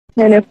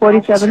And at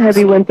 47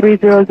 heavy, wind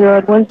 300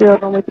 at 10,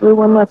 runway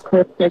 31 left,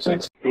 clear for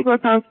takeoff. Eagle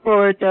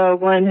Transport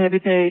 1 heavy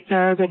page,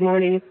 good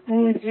morning.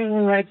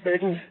 Right,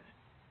 sir.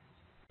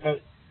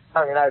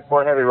 United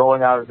 4 heavy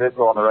rolling out of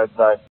visual on the right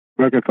side.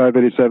 American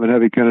 587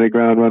 heavy, Kennedy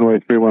ground, runway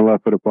 31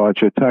 left for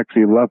departure.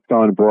 Taxi left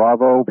on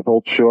Bravo,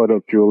 hold short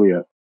of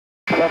Juliet.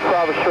 Left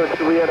Bravo short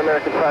Juliet,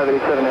 American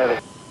 587 heavy.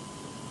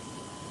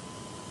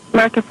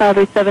 American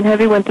 587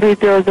 heavy, wind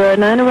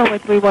 3009, runway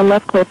 31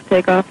 left, clear for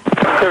takeoff.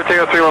 Clear for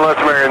takeoff, 31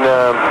 left, American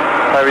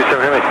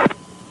 587 heavy.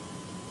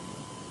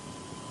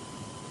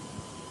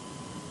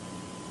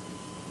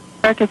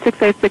 American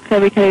 686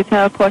 heavy, Kennedy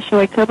Tower, caution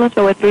wake turbulence,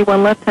 runway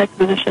 31 left, taxi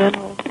position and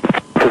hold.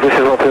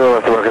 Position 1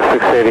 left, American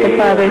 688.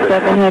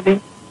 587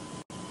 heavy.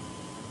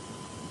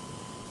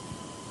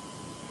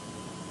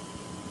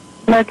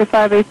 American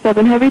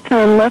 587 heavy,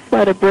 turn left,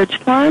 right at bridge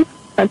climb.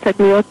 Contact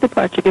New York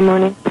departure. Good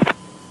morning.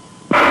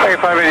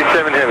 American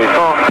 587 heavy,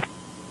 fall.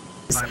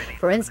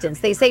 For instance,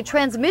 they say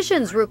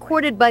transmissions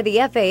recorded by the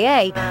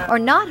FAA are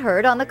not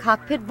heard on the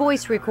cockpit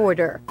voice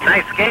recorder.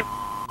 Nice game.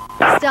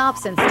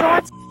 Stops and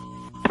starts.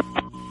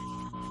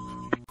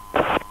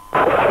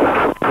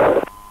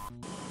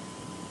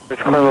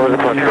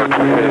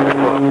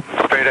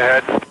 Straight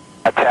ahead.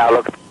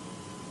 Tower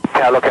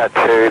look out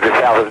to the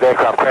south of the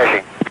aircraft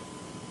crashing.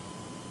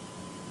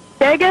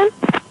 Say again?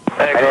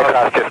 An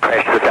aircraft just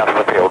crashed to the south of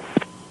the field.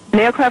 An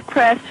aircraft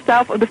crashed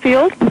south of the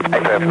field?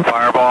 Aircraft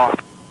fireball.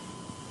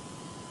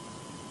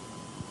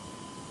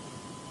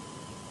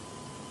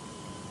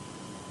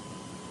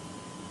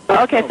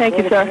 Okay, thank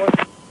you, sir.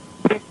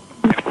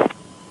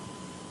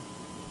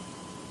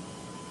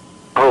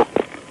 Oh,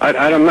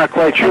 I'm not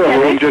quite sure.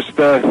 We'll just,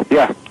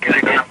 yeah.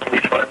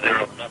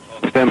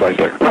 Stand by,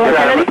 sir.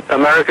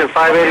 American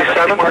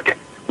 587?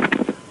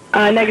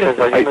 Negative.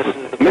 Hey,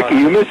 Mickey,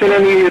 you missing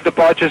any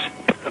departures?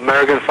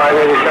 American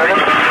 587?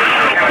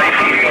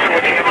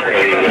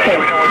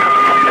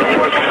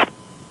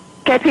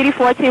 Okay,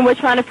 PD-14, we're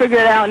trying to figure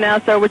it out now,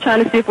 sir. We're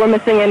trying to see if we're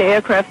missing any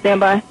aircraft.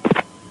 Stand by.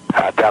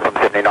 Down from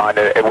 79,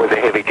 it was a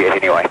heavy jet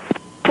anyway.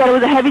 Said it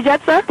was a heavy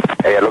jet, sir?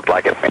 Yeah, it looked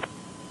like it.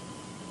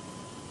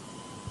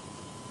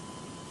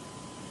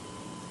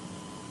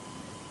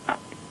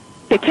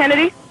 Okay,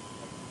 Kennedy?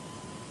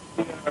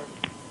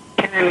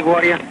 Kennedy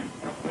LaGuardia.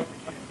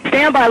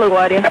 Stand by,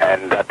 LaGuardia.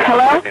 And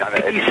hello?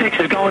 56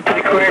 is going to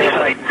the crash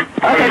site.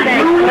 Okay,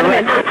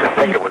 thanks. I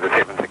think it was a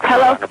 76.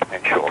 Hello?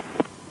 100% sure.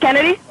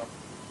 Kennedy?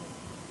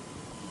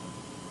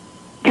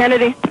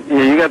 Kennedy?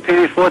 Yeah, you got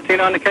PD-14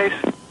 on the case?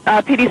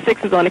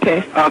 PD-6 is on the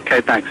case.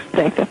 Okay, thanks.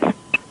 Thanks, sir.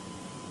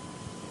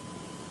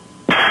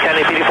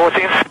 Kennedy,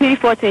 PD-14?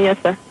 PD-14, yes,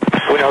 sir.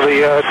 We know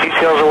the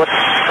details of what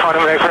kind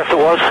of aircraft it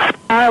was?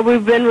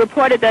 We've been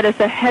reported that it's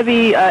a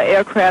heavy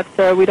aircraft,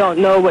 sir. We don't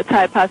know what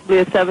type, possibly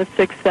a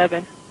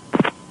 767.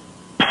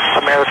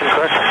 American,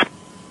 sir?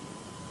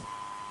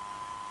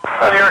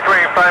 New York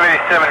American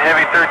 587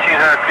 heavy,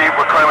 1,300 feet.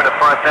 We're climbing the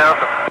front now.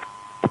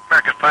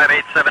 American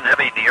 587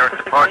 heavy, New York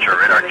departure.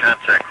 Radar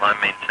contact, climb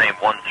maintain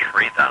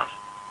 13,000.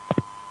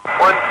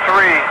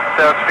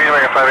 13,000 feet,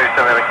 American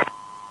 587 heavy.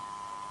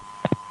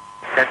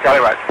 And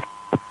Charlie right.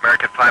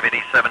 American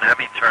 587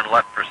 heavy, turn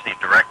left, proceed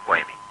direct,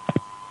 wavy.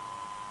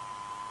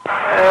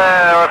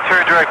 Let's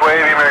turn direct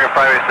wavy, American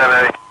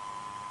 587 heavy.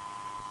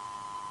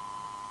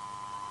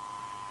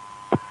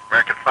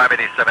 American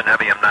 587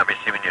 heavy, I'm not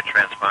receiving your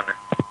transponder.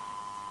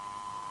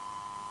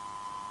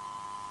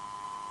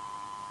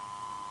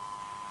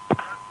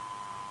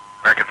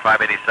 American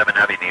 587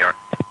 heavy, New York.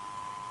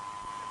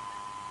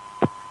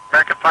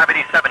 American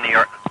 587, New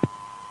York.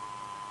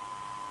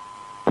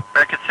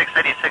 American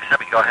 686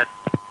 heavy, go ahead.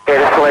 Yeah,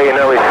 just to let you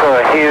know, we saw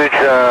a huge,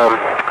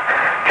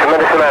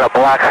 tremendous amount of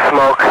black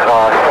smoke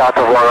south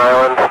of Long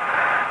Island.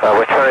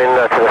 We're turning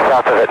to the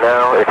south of it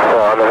now. It's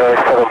on the very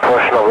southern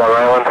portion of Long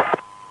Island.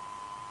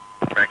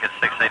 American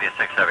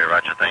 686 heavy,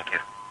 roger, thank you.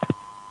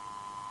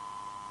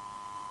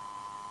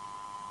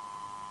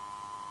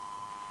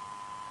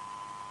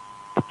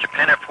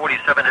 Japan at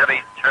 47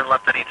 heavy, turn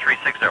left heading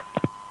 360.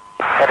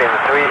 Heading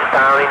 3,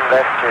 sounding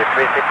left to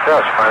 360,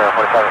 Japan at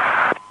 47.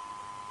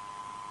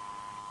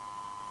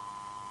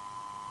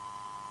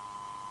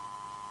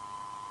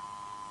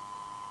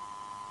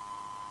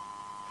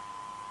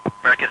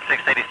 American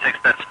 686,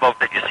 that smoke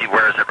that you see,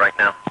 where is it right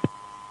now?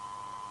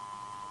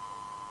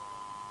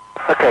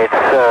 Okay, it's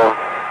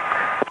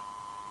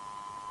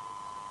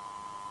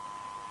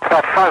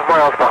about 5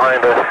 miles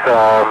behind us.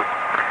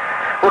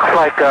 Looks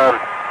like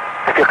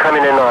if you're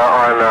coming in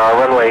on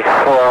runway 4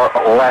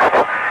 left,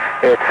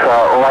 it's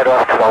right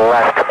off to the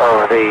left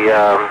of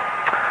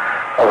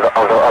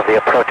the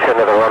approach end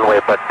of the runway,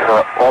 but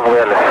all the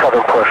way on the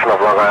southern portion of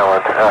Long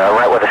Island,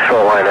 right where the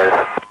shoreline is.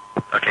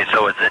 Okay,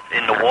 so is it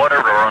in the water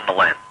or on the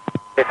land?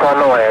 It's on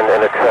the land,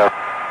 and it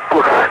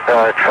looks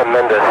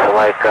tremendous,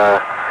 like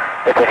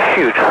it's a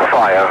huge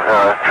fire,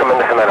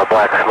 tremendous amount of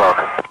black smoke.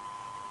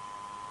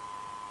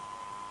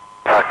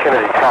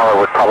 Kennedy Tower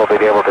would probably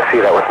be able to see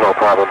that with no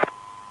problem.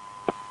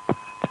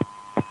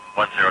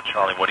 10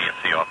 Charlie, what do you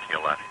see off to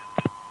your left?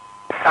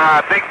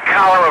 Big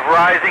column of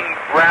rising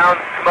brown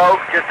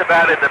smoke just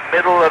about in the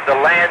middle of the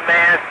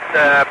landmass,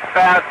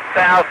 about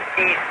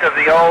southeast of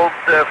the old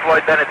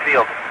Floyd Bennett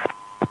Field.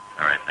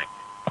 All right, thank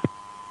you.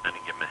 I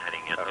didn't give him a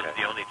heading yet. Okay. Those are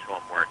the only two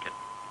I'm working,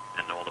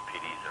 and all the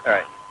PDs are All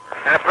right.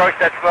 And approach,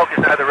 that smoke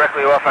is now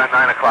directly off on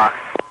 9 o'clock.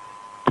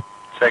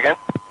 Say again?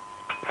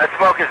 That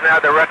smoke is now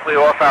directly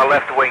off our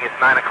left wing. It's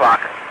 9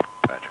 o'clock.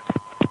 Roger.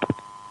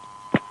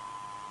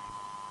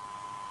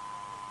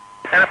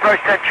 And approach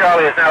 10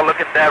 Charlie is now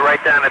looking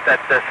right down at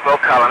that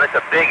smoke column. It's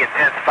a big,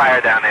 intense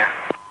fire down there.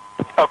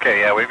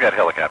 Okay, yeah, we've got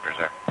helicopters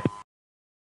there.